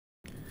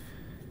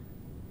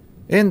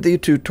In the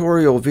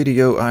tutorial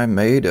video I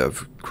made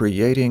of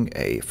creating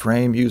a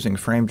frame using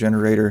frame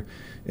generator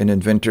in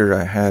Inventor,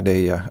 I had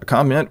a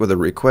comment with a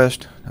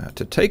request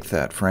to take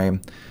that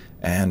frame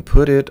and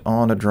put it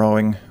on a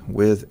drawing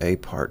with a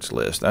parts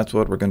list. That's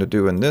what we're going to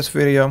do in this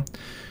video.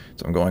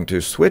 So I'm going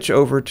to switch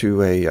over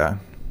to a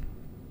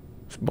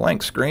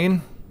blank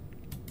screen,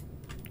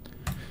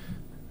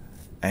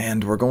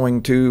 and we're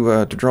going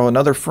to draw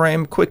another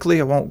frame quickly.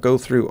 I won't go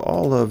through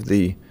all of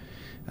the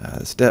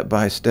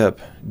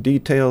step-by-step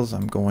details.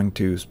 I'm going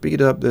to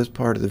speed up this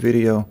part of the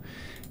video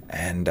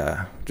and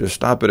just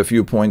stop at a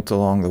few points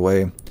along the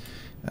way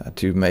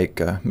to make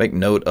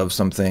note of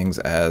some things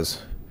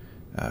as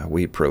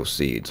we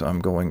proceed. So I'm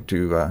going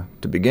to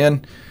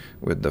begin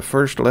with the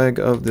first leg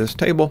of this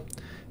table,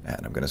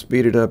 and I'm going to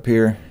speed it up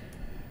here.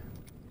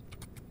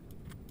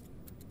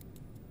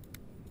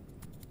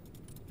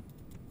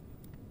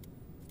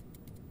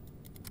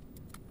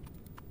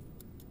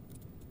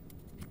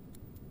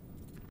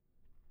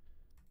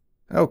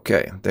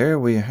 Okay, there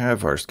we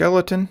have our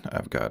skeleton.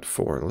 I've got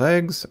 4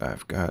 legs.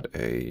 I've got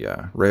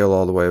a rail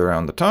all the way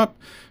around the top.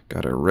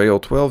 Got a rail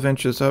 12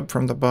 inches up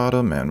from the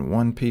bottom, and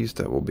one piece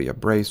that will be a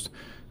brace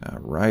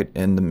right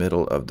in the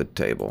middle of the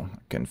table.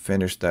 I can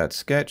finish that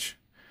sketch,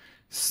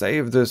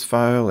 save this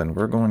file, and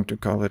we're going to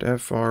call it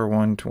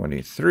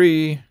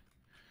FR123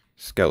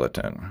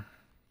 skeleton.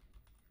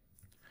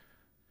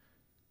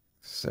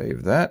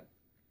 Save that.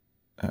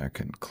 I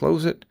can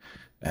close it,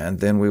 and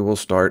then we will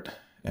start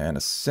an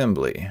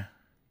assembly.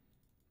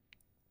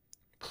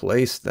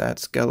 Place that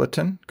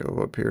skeleton,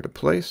 go up here to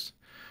place,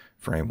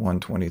 frame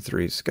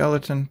 123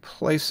 skeleton,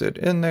 place it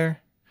in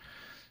there,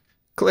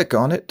 click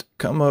on it,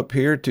 come up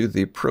here to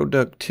the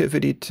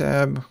productivity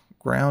tab,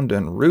 ground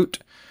and root.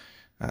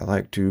 I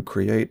like to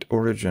create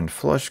origin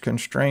flush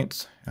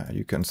constraints.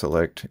 You can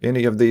select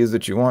any of these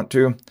that you want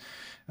to.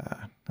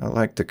 I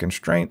like the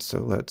constraints, so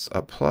let's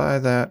apply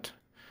that,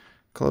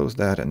 close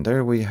that, and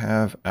there we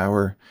have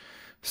our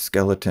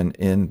skeleton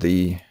in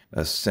the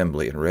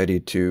assembly and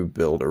ready to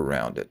build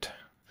around it.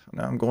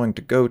 Now I'm going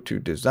to go to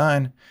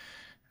design,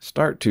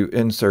 start to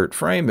insert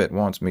frame. It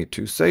wants me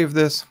to save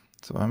this,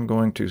 so I'm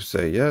going to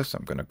say yes.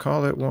 I'm going to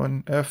call it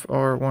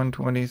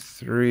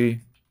FR123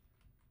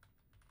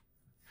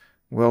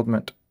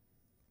 weldment.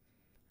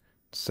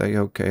 Say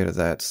okay to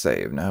that,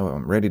 save. Now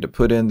I'm ready to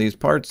put in these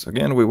parts.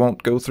 Again, we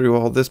won't go through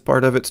all this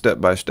part of it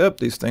step by step.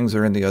 These things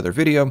are in the other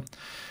video.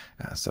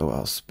 So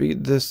I'll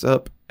speed this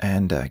up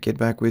and get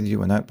back with you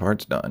when that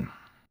part's done.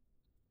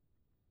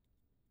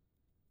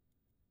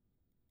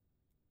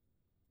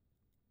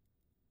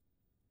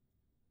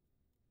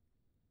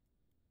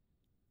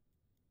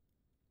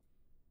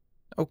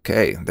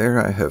 Okay, there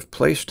I have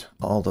placed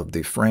all of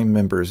the frame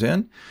members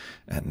in,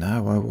 and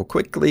now I will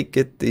quickly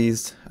get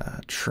these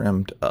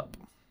trimmed up.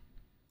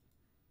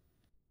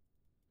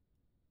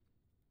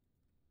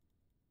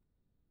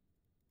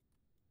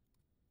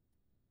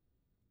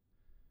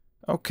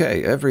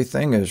 Okay,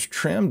 everything is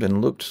trimmed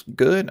and looks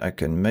good. I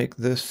can make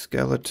this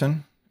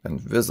skeleton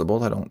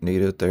invisible. I don't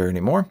need it there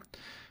anymore.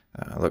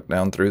 Look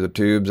down through the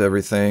tubes,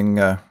 everything's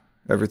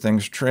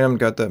trimmed,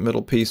 got that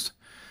middle piece.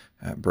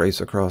 Brace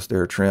across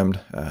there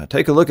trimmed.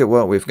 Take a look at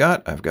what we've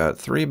got. I've got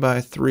 3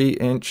 by 3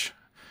 inch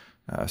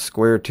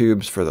square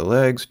tubes for the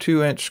legs,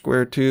 2 inch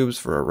square tubes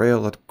for a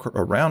rail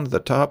around the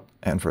top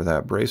and for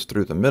that brace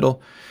through the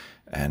middle.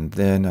 And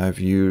then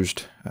I've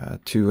used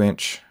 2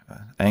 inch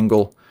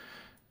angle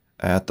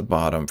at the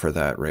bottom for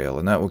that rail.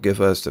 And that will give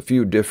us a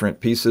few different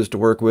pieces to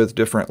work with,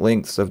 different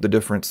lengths of the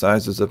different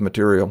sizes of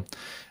material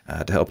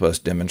to help us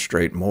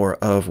demonstrate more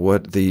of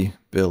what the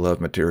bill of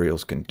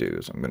materials can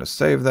do. So I'm going to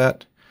save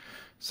that.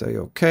 Say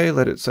OK,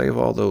 let it save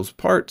all those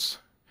parts.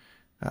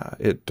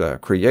 It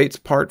creates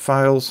part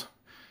files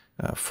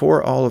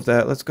for all of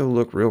that. Let's go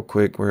look real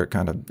quick where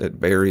it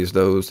buries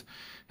those.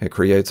 It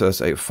creates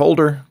us a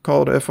folder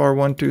called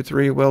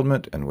FR123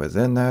 weldment, and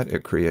within that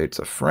it creates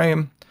a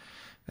frame.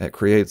 It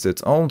creates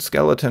its own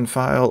skeleton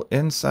file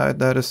inside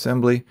that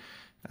assembly.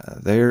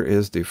 There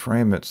is the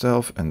frame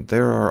itself, and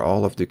there are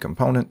all of the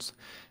components.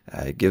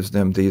 It gives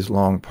them these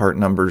long part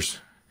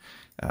numbers.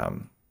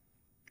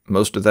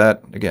 Most of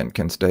that, again,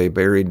 can stay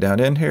buried down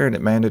in here, and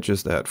it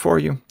manages that for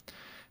you.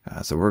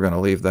 So we're going to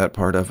leave that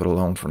part of it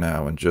alone for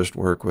now and just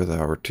work with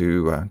our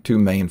two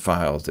main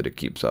files that it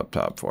keeps up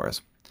top for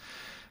us.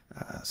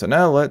 So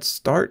now let's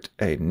start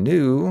a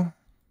new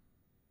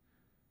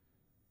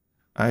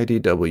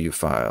IDW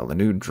file, a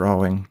new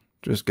drawing.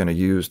 Just going to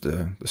use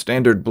the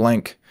standard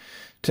blank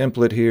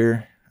template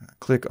here.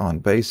 Click on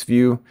base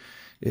view.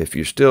 If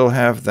you still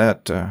have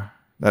that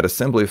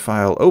assembly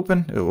file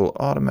open, it will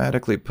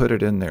automatically put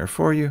it in there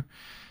for you.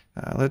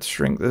 Let's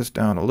shrink this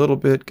down a little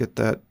bit, get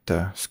that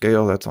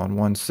scale that's on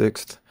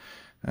 1/6.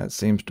 That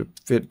seems to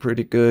fit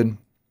pretty good.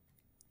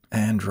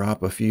 And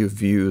drop a few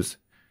views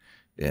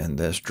in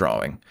this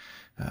drawing.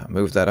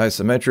 Move that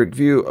isometric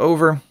view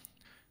over.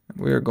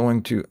 We are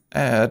going to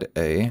add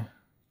a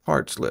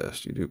parts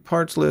list. You do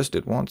parts list,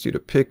 it wants you to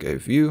pick a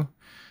view.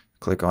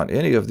 Click on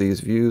any of these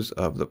views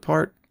of the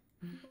part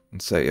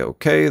and say,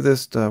 okay,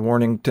 this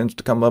warning tends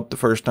to come up the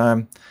first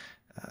time.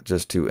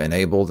 just to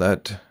enable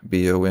that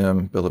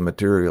BOM, Bill of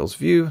Materials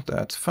view.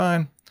 That's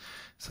fine.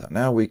 So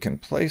now we can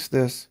place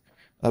this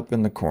up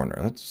in the corner.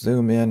 Let's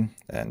zoom in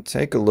and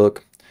take a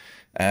look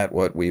at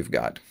what we've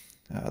got.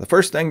 The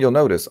first thing you'll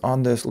notice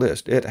on this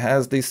list, it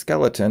has the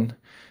skeleton,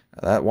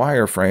 that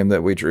wireframe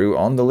that we drew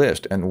on the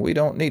list, and we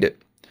don't need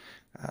it.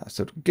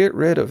 So to get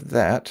rid of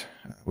that,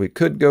 we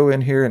could go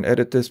in here and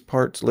edit this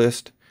parts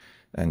list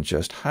and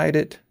just hide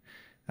it.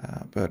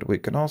 But we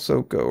can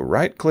also go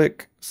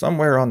right-click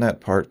somewhere on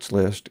that parts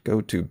list, go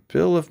to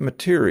Bill of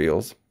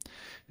Materials,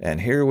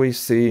 and here we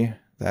see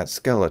that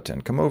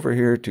skeleton. Come over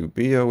here to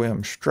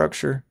BOM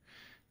Structure,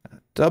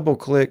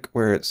 double-click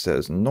where it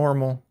says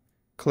Normal,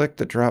 click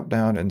the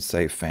drop-down and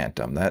say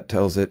Phantom. That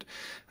tells it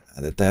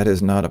that that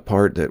is not a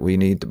part that we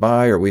need to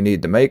buy or we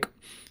need to make,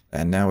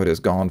 and now it is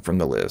gone from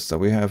the list. So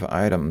we have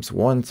items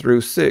 1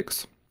 through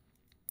 6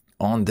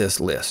 on this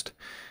list.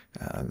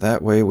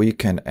 That way we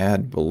can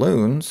add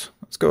balloons.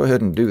 Let's go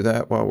ahead and do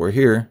that while we're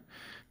here.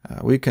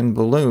 We can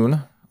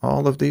balloon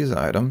all of these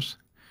items.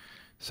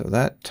 So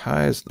that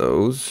ties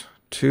those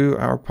to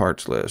our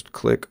parts list.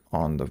 Click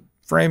on the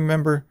frame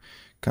member,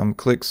 come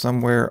click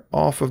somewhere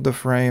off of the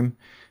frame,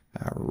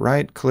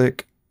 right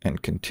click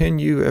and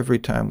continue every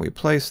time we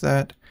place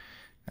that,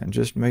 and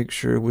just make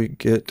sure we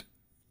get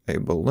a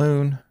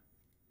balloon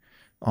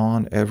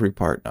on every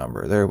part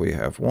number. There we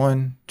have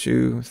 1,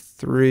 2,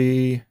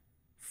 3,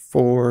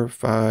 4,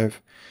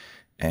 5,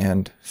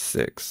 and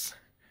 6.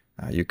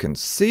 You can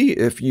see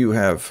if you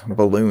have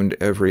ballooned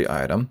every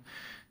item.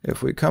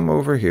 If we come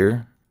over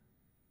here,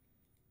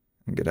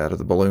 and get out of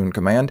the balloon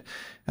command,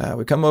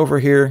 we come over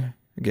here,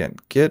 again,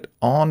 get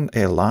on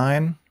a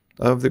line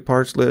of the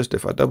parts list.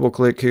 If I double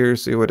click here,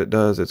 see what it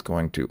does. It's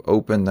going to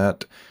open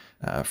that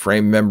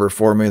frame member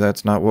for me.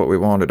 That's not what we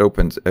want. It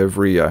opens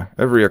every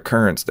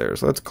occurrence there.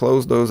 So let's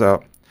close those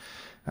out.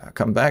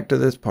 Come back to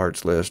this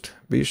parts list.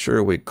 Be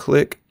sure we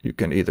click. You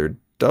can either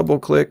double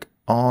click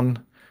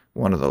on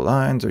one of the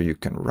lines, or you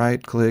can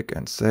right click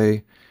and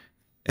say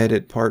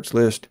edit parts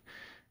list,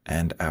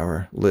 and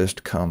our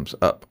list comes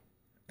up.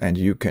 And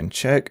you can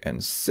check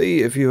and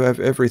see if you have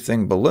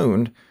everything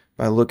ballooned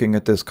by looking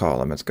at this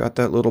column. It's got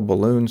that little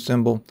balloon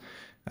symbol.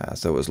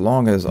 So as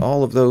long as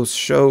all of those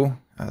show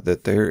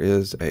that there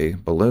is a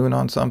balloon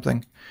on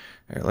something,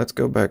 here, let's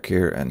go back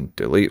here and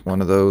delete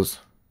one of those.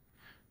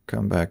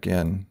 Come back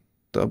in,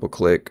 double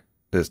click,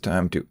 this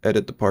time to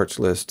edit the parts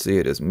list. See,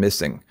 it is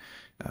missing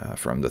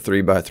from the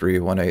 3x3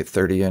 1/8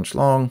 30-inch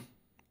long.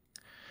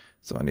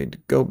 So I need to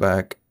go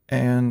back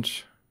and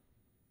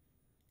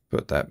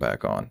put that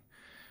back on.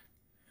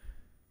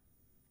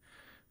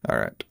 All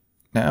right,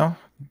 now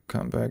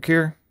come back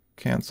here,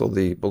 cancel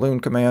the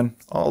balloon command.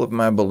 All of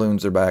my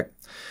balloons are back.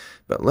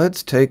 But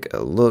let's take a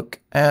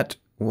look at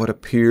what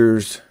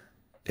appears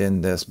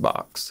in this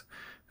box.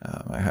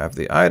 I have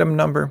the item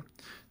number.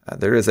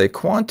 There is a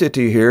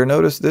quantity here.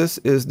 Notice this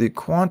is the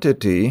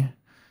quantity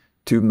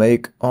to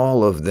make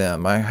all of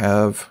them. I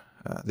have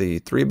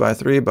the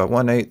 3x3 by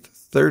 1/8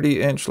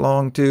 30-inch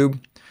long tube.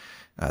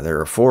 There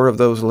are 4 of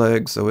those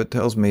legs, so it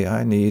tells me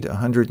I need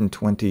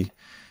 120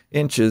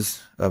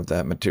 inches of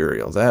that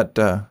material.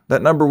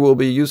 That number will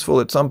be useful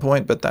at some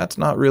point, but that's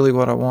not really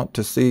what I want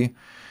to see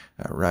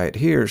right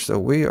here. So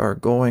we are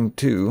going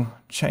to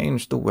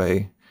change the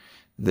way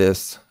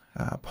this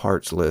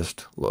parts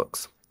list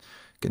looks.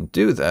 You can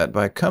do that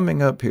by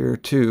coming up here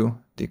to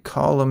the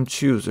column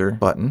chooser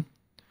button.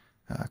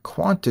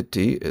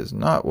 Quantity is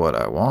not what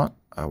I want.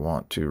 I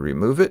want to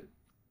remove it.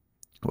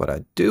 What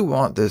I do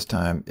want this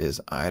time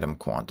is item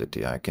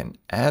quantity. I can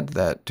add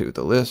that to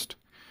the list.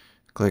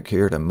 Click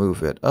here to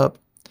move it up.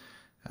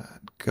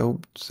 Go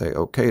say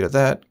OK to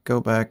that.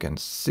 Go back and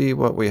see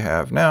what we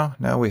have now.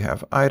 Now we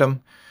have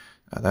item.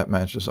 That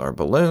matches our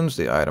balloons.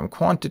 The item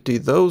quantity,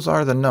 those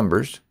are the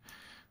numbers.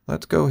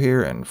 Let's go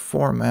here and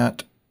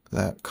format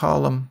that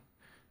column.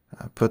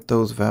 Put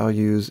those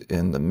values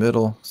in the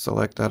middle.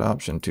 Select that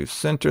option to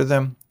center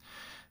them.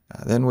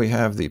 Then we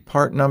have the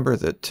part number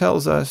that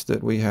tells us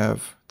that we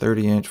have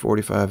 30-inch,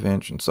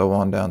 45-inch, and so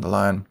on down the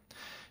line.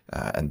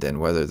 And then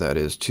whether that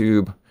is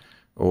tube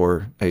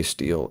or a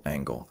steel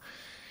angle.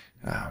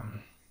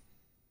 And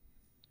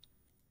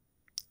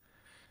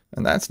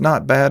that's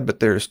not bad, but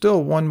there's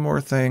still one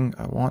more thing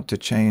I want to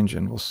change,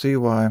 and we'll see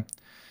why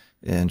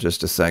in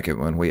just a second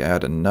when we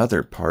add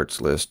another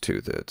parts list to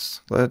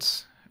this.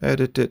 Let's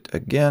edit it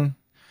again.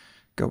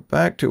 Go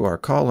back to our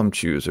column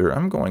chooser.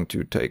 I'm going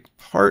to take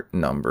part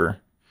number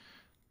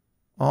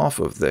off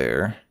of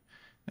there,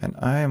 and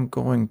I am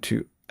going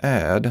to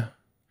add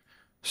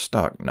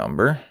stock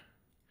number.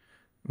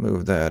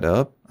 Move that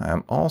up.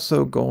 I'm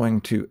also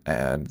going to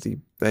add the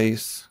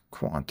base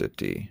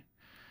quantity.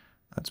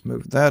 Let's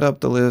move that up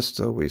the list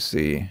so we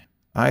see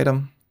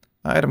item,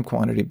 item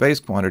quantity, base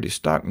quantity,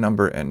 stock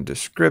number, and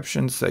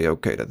description. Say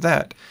OK to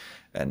that.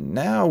 And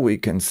now we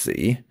can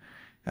see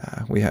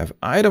we have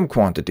item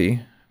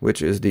quantity,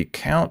 which is the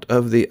count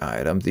of the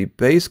item, the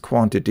base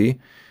quantity,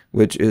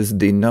 which is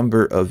the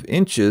number of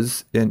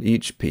inches in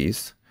each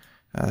piece.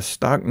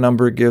 Stock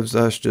number gives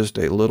us just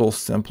a little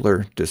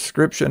simpler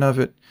description of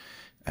it.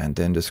 and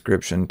then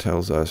description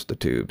tells us the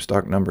tube.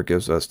 Stock number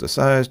gives us the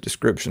size.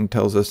 Description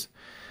tells us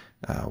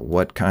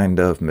what kind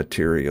of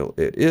material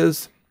it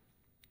is.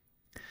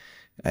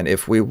 And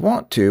if we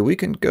want to, we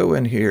can go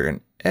in here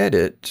and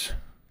edit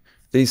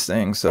these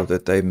things so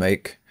that they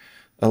make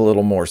a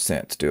little more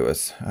sense to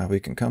us. We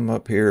can come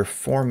up here,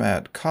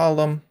 format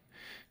column,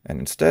 and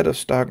instead of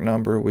stock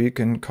number, we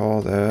can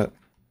call that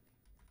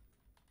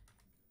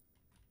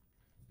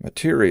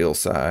material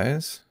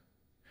size.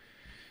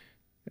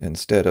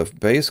 Instead of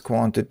base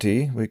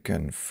quantity, we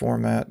can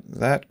format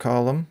that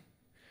column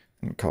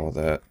and call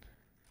that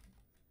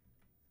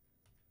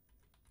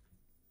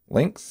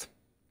length.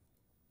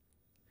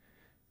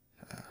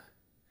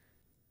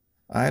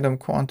 Item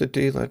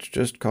quantity, let's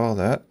just call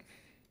that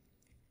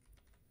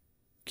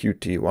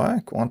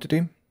QTY,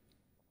 quantity.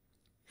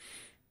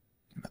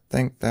 I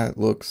think that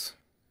looks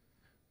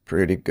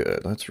pretty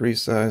good. Let's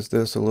resize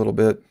this a little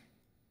bit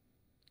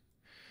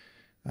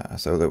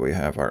so that we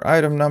have our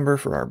item number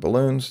for our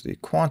balloons, the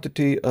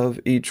quantity of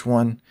each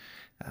one,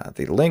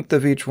 the length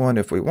of each one.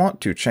 If we want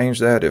to change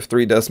that, if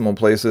 3 decimal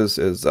places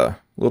is a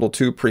little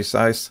too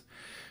precise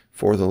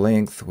for the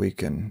length, we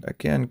can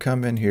again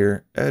come in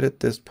here, edit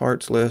this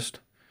parts list,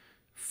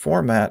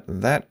 format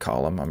that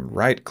column. I'm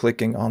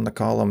right-clicking on the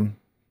column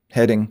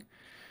heading,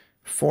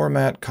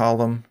 format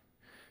column,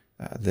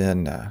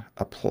 then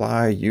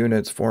apply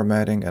units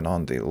formatting, and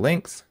on the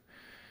length,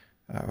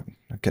 I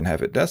can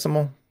have it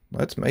decimal.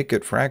 Let's make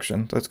it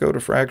fraction. Let's go to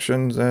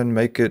fractions and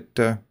make it,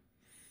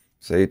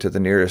 say, to the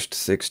nearest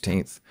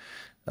 16th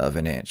of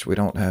an inch. We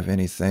don't have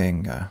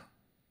anything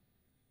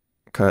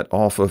cut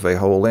off of a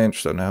whole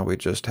inch, so now we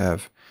just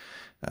have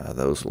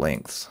those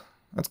lengths.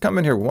 Let's come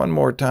in here one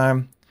more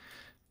time,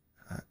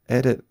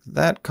 edit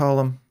that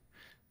column,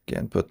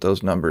 again, put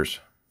those numbers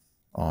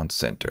on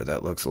center.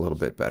 That looks a little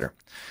bit better.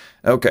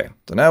 Okay,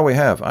 so now we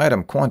have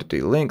item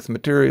quantity, length,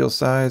 material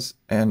size,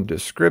 and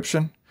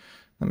description.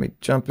 Let me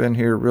jump in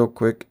here real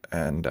quick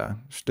and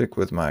stick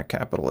with my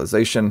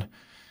capitalization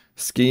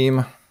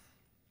scheme.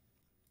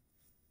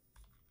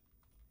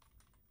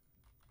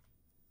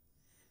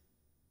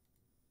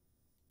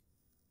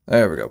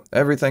 There we go.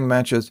 Everything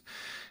matches.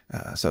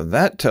 So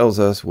that tells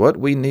us what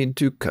we need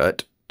to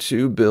cut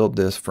to build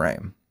this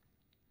frame.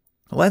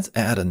 Let's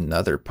add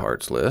another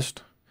parts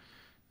list.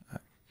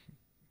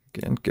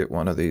 Again, get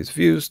one of these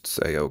views,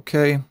 say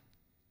OK.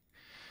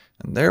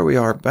 And there we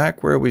are,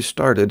 back where we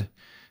started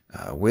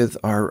with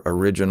our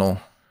original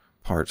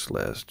parts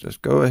list.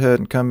 Just go ahead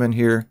and come in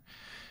here,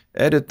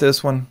 edit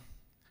this one,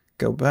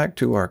 go back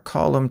to our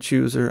column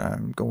chooser.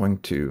 I'm going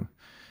to,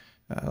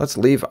 let's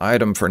leave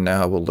item for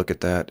now. We'll look at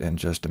that in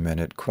just a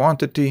minute.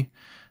 Quantity,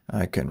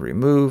 I can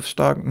remove.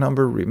 Stock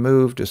number,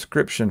 remove.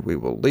 Description, we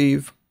will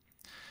leave.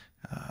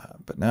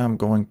 But now I'm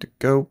going to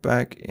go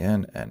back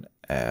in and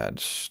add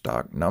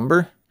stock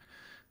number.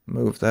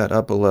 Move that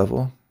up a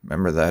level.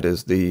 Remember, that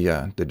is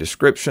the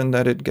description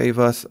that it gave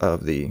us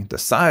of the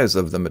size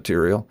of the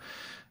material.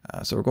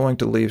 So we're going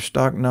to leave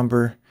stock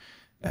number,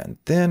 and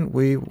then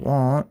we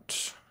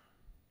want,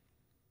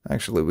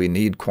 actually we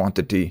need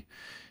quantity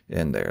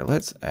in there.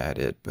 Let's add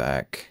it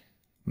back,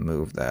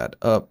 move that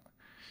up,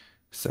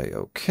 say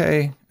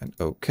OK and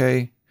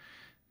OK.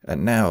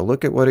 And now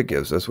look at what it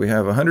gives us. We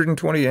have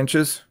 120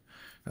 inches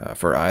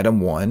for item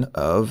 1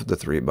 of the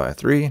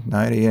 3x3,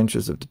 90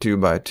 inches of the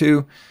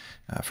 2x2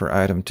 for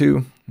item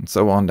 2, and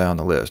so on down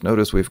the list.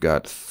 Notice we've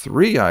got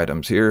 3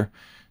 items here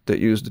that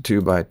use the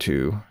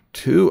 2x2,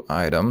 2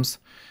 items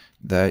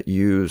that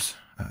use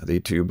the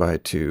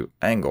 2x2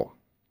 angle.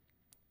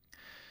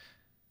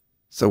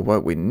 So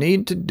what we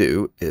need to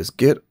do is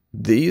get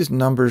these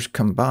numbers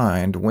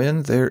combined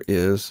when there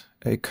is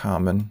a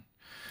common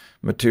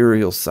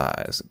material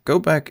size. Go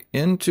back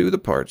into the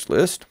parts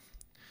list.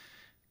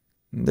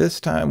 This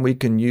time we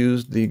can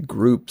use the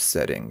group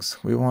settings.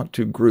 We want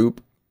to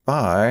group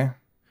by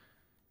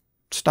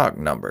stock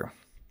number.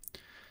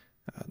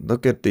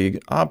 Look at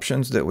the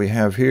options that we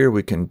have here.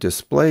 We can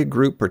display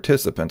group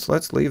participants.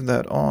 Let's leave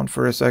that on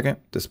for a second.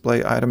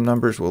 Display item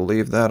numbers, we'll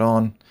leave that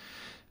on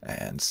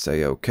and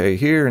say OK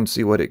here and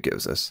see what it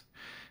gives us.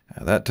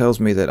 That tells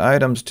me that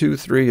items 2,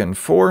 3, and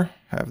 4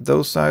 have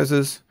those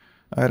sizes.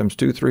 Items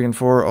 2, 3, and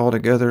 4 all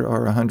together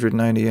are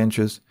 190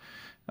 inches.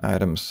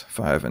 Items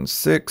 5 and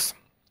 6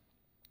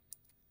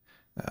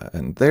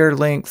 and their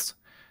lengths.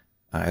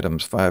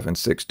 Items 5 and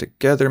 6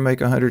 together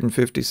make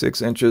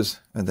 156 inches,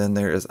 and then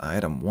there is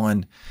item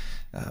 1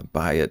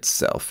 by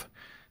itself.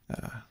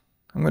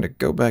 I'm going to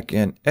go back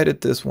in,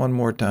 edit this one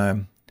more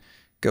time,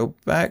 go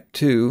back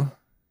to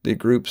the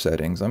group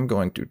settings. I'm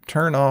going to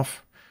turn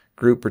off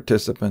group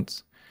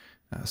participants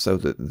so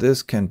that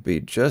this can be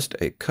just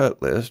a cut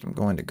list. I'm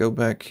going to go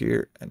back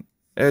here and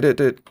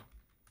edit it,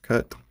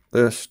 cut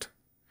list.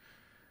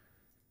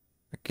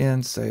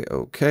 Again, say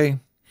OK.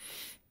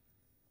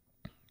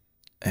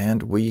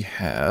 And we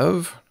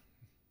have,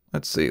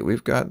 let's see,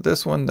 we've got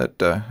this one that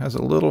has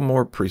a little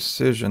more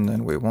precision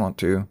than we want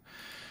to.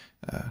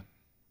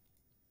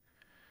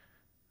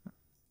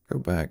 Go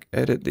back,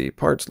 edit the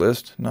parts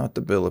list, not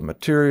the bill of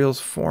materials,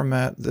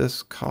 format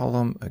this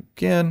column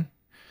again.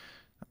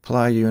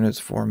 Apply units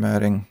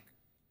formatting.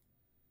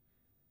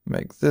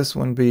 Make this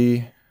one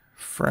be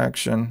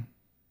fraction.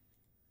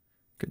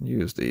 Can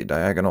use the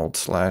diagonal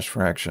slash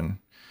fraction.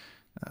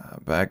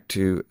 Back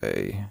to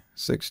a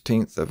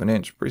 1/16 of an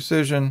inch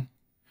precision.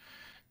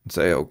 And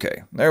say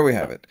OK. There we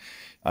have it.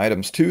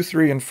 Items 2,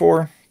 3, and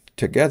 4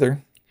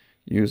 together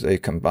use a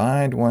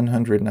combined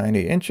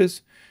 190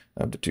 inches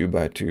of the 2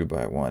 by 2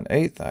 by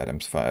 1/8,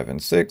 items 5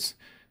 and 6,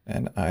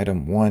 and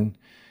item 1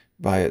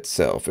 by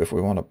itself. If we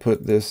want to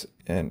put this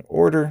in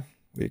order,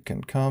 we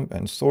can come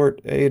and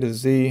sort A to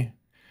Z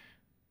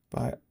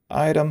by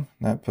item.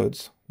 That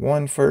puts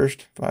 1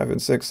 first, 5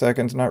 and 6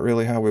 seconds. Not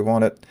really how we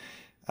want it.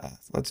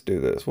 Let's do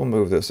this. We'll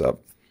move this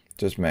up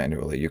just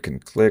manually. You can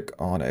click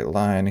on a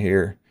line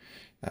here,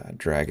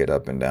 drag it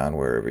up and down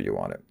wherever you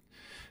want it.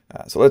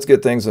 So let's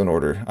get things in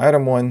order.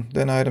 Item 1,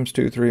 then items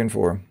 2, 3, and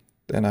 4,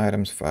 then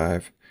items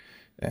 5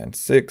 and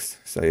 6.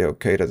 Say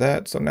OK to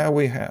that. So now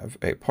we have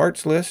a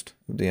parts list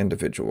of the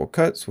individual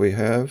cuts. We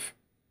have,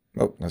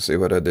 oh, let's see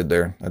what I did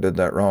there. I did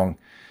that wrong.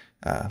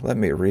 Let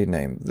me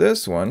rename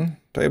this one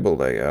table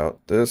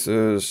layout. This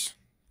is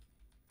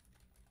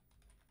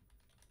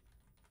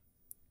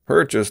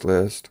purchase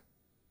list.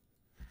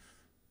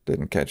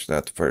 Didn't catch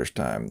that the first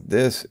time.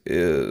 This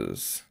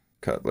is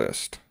cut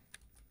list.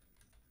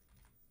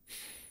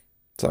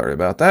 Sorry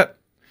about that.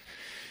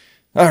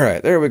 All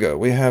right, there we go.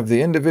 We have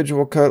the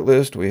individual cut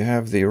list. We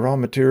have the raw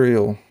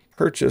material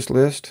purchase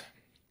list.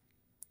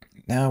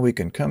 Now we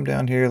can come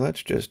down here.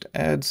 Let's just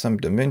add some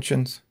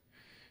dimensions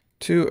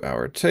to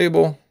our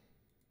table.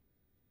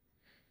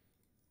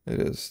 It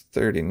is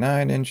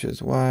 39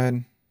 inches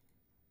wide.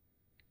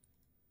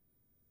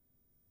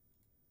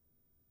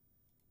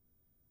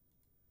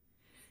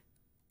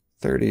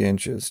 "30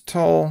 inches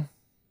tall."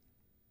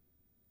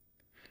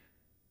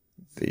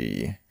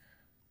 Let's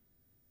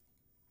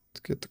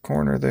get the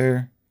corner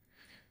there.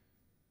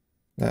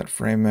 That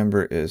frame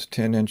member is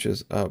 10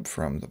 inches up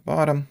from the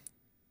bottom.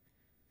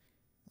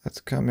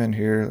 Let's come in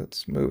here.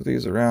 Let's move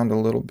these around a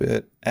little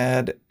bit.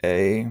 Add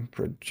a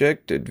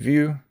projected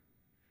view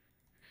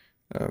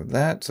of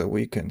that so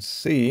we can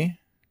see.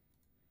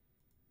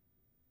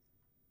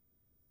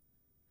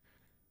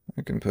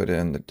 I can put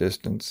in the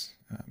distance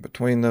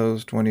between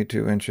those,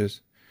 22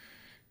 inches.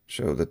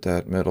 Show that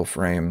that middle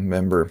frame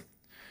member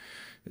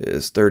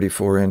is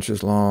 34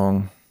 inches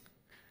long.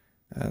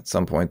 At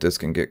some point this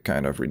can get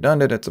kind of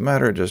redundant. It's a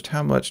matter of just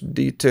how much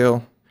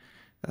detail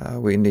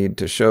we need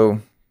to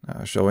show.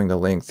 Showing the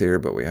length here,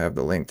 but we have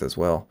the length as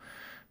well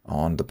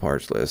on the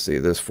parts list. See,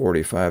 this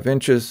 45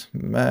 inches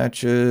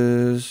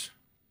matches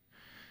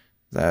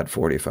that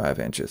 45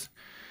 inches.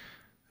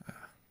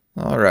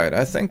 All right,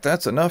 I think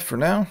that's enough for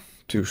now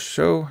to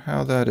show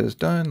how that is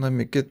done. Let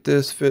me get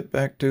this fit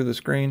back to the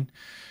screen.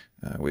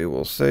 We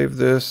will save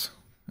this.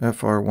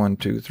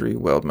 FR123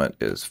 weldment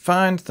is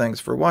fine.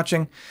 Thanks for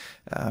watching.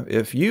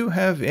 If you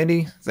have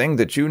anything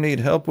that you need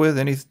help with,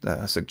 any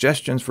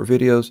suggestions for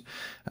videos,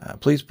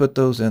 please put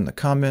those in the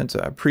comments.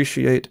 I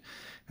appreciate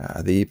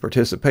the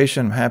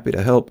participation. I'm happy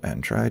to help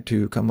and try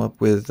to come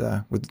up with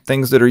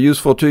things that are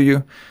useful to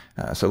you.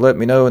 So let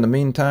me know in the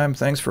meantime.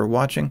 Thanks for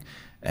watching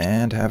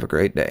and have a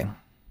great day.